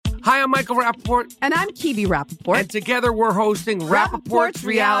Hi, I'm Michael Rappaport. And I'm Kibi Rappaport. And together we're hosting Rappaport's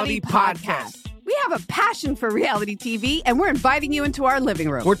Reality Podcast. We have a passion for reality TV, and we're inviting you into our living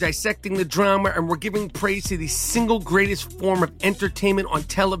room. We're dissecting the drama, and we're giving praise to the single greatest form of entertainment on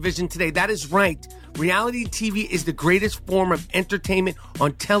television today. That is right. Reality TV is the greatest form of entertainment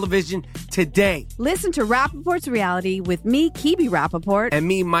on television today. Listen to Rappaport's Reality with me, Kibi Rappaport. And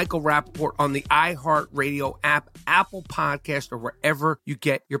me, Michael Rappaport, on the iHeartRadio app, Apple Podcast, or wherever you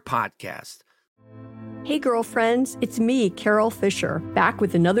get your podcast. Hey girlfriends, it's me, Carol Fisher, back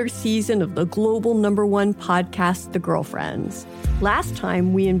with another season of the global #1 podcast, The Girlfriends. Last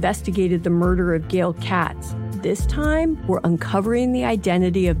time, we investigated the murder of Gail Katz. This time, we're uncovering the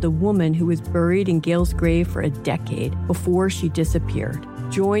identity of the woman who was buried in Gail's grave for a decade before she disappeared.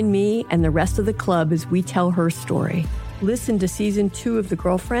 Join me and the rest of the club as we tell her story. Listen to Season 2 of The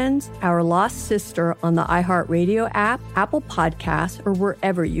Girlfriends, Our Lost Sister on the iHeartRadio app, Apple Podcasts, or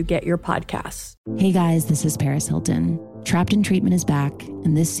wherever you get your podcasts. Hey guys, this is Paris Hilton. Trapped in Treatment is back,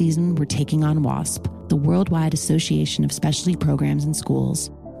 and this season we're taking on WASP, the Worldwide Association of Specialty Programs and Schools.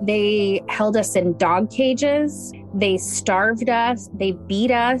 They held us in dog cages. They starved us. They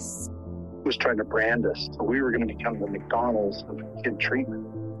beat us. Was trying to brand us. So we were going to become the McDonald's of kid treatment.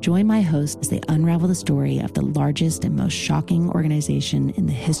 Join my host as they unravel the story of the largest and most shocking organization in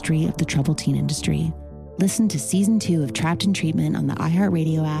the history of the troubled teen industry. Listen to Season 2 of Trapped in Treatment on the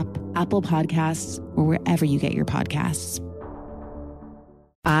iHeartRadio app, Apple Podcasts, or wherever you get your podcasts.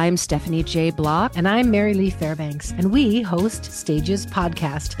 I'm Stephanie J. Block. And I'm Mary Lee Fairbanks. And we host Stages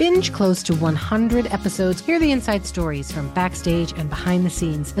Podcast. Binge close to 100 episodes. Hear the inside stories from backstage and behind the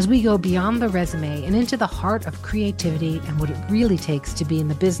scenes as we go beyond the resume and into the heart of creativity and what it really takes to be in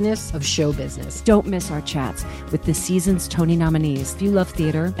the business of show business. Don't miss our chats with this season's Tony nominees. If you love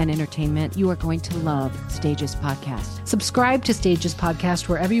theater and entertainment, you are going to love Stages Podcast. Subscribe to Stages Podcast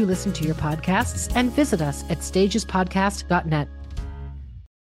wherever you listen to your podcasts and visit us at stagespodcast.net.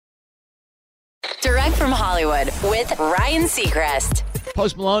 Direct from Hollywood with Ryan Seacrest.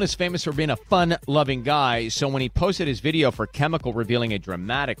 Post Malone is famous for being a fun-loving guy, so when he posted his video for Chemical revealing a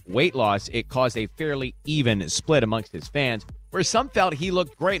dramatic weight loss, it caused a fairly even split amongst his fans, where some felt he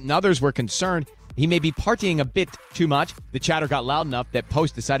looked great and others were concerned he may be partying a bit too much. The chatter got loud enough that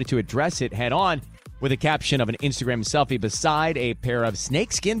Post decided to address it head-on with a caption of an Instagram selfie beside a pair of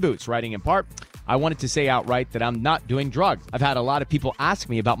snakeskin boots, writing in part, "I wanted to say outright that I'm not doing drugs. I've had a lot of people ask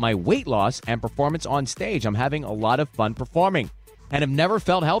me about my weight loss and performance on stage. I'm having a lot of fun performing and have never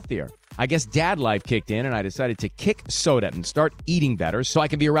felt healthier. I guess dad life kicked in and I decided to kick soda and start eating better so I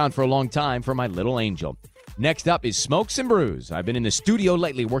can be around for a long time for my little angel." Next up is Smokes and Brews. I've been in the studio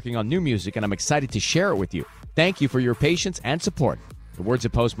lately working on new music and I'm excited to share it with you. Thank you for your patience and support. The words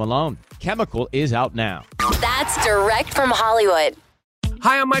of Post Malone. Chemical is out now. That's direct from Hollywood.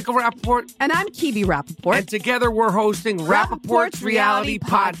 Hi, I'm Michael Rappaport. And I'm Kibi Rappaport. And together we're hosting Rappaport's Reality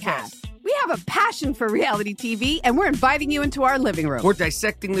Podcast. We have a passion for reality TV, and we're inviting you into our living room. We're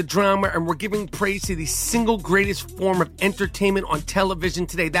dissecting the drama, and we're giving praise to the single greatest form of entertainment on television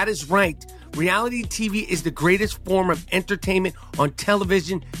today. That is right. Reality TV is the greatest form of entertainment on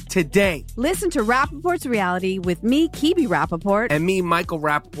television today. Listen to Rappaport's Reality with me, Kibi Rappaport. And me, Michael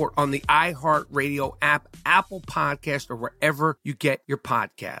Rappaport, on the iHeartRadio app, Apple Podcast, or wherever you get your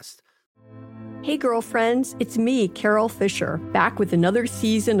podcast. Hey girlfriends, it's me, Carol Fisher, back with another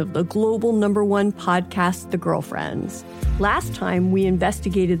season of the global #1 podcast, The Girlfriends. Last time, we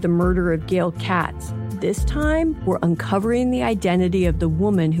investigated the murder of Gail Katz. This time, we're uncovering the identity of the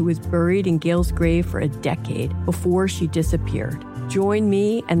woman who was buried in Gail's grave for a decade before she disappeared. Join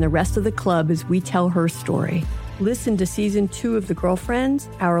me and the rest of the club as we tell her story. Listen to Season 2 of The Girlfriends,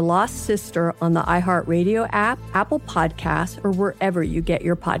 Our Lost Sister on the iHeartRadio app, Apple Podcasts, or wherever you get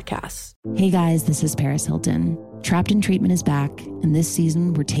your podcasts. Hey guys, this is Paris Hilton. Trapped in Treatment is back, and this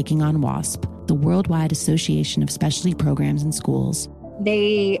season we're taking on WASP, the Worldwide Association of Specialty Programs and Schools.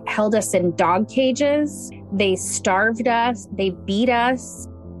 They held us in dog cages. They starved us. They beat us.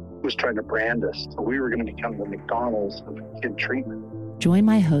 Was trying to brand us. So we were going to become the McDonald's of kid treatment. Join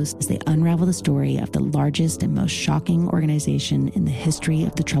my host as they unravel the story of the largest and most shocking organization in the history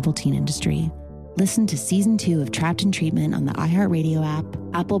of the troubled teen industry. Listen to Season 2 of Trapped in Treatment on the iHeartRadio app,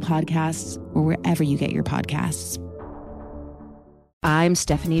 Apple Podcasts, or wherever you get your podcasts. I'm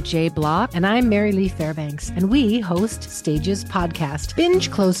Stephanie J. Block. And I'm Mary Lee Fairbanks, and we host Stages Podcast.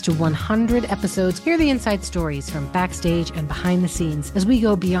 Binge close to 100 episodes. Hear the inside stories from backstage and behind the scenes as we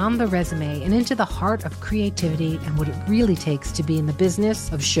go beyond the resume and into the heart of creativity and what it really takes to be in the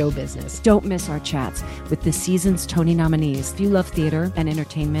business of show business. Don't miss our chats with this season's Tony nominees. If you love theater and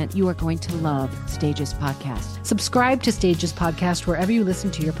entertainment, you are going to love Stages Podcast. Subscribe to Stages Podcast wherever you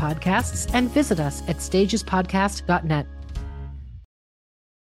listen to your podcasts and visit us at stagespodcast.net.